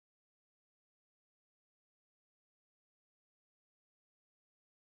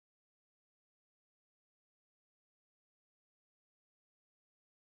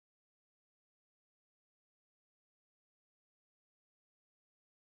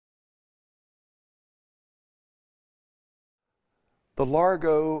The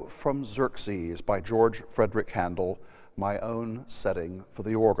Largo from Xerxes by Georg Friedrich Händel, my own setting for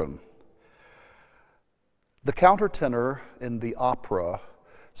the organ. The countertenor in the opera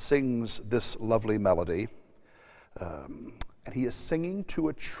sings this lovely melody, and he is singing to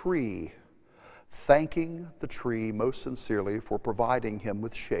a tree, thanking the tree most sincerely for providing him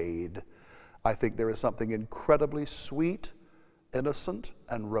with shade. I think there is something incredibly sweet, innocent,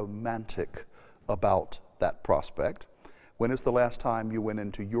 and romantic about that prospect. When is the last time you went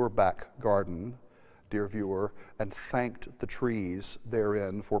into your back garden, dear viewer, and thanked the trees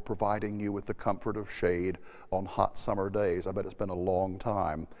therein for providing you with the comfort of shade on hot summer days? I bet it's been a long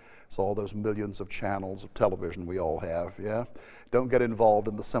time. It's all those millions of channels of television we all have, yeah? Don't get involved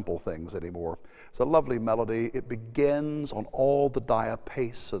in the simple things anymore. It's a lovely melody. It begins on all the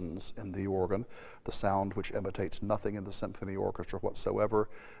diapasons in the organ, the sound which imitates nothing in the symphony orchestra whatsoever.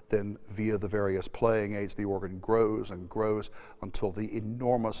 Then via the various playing aids, the organ grows and grows until the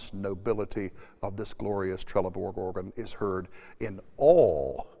enormous nobility of this glorious Trelleborg organ is heard in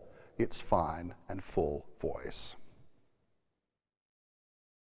all its fine and full voice.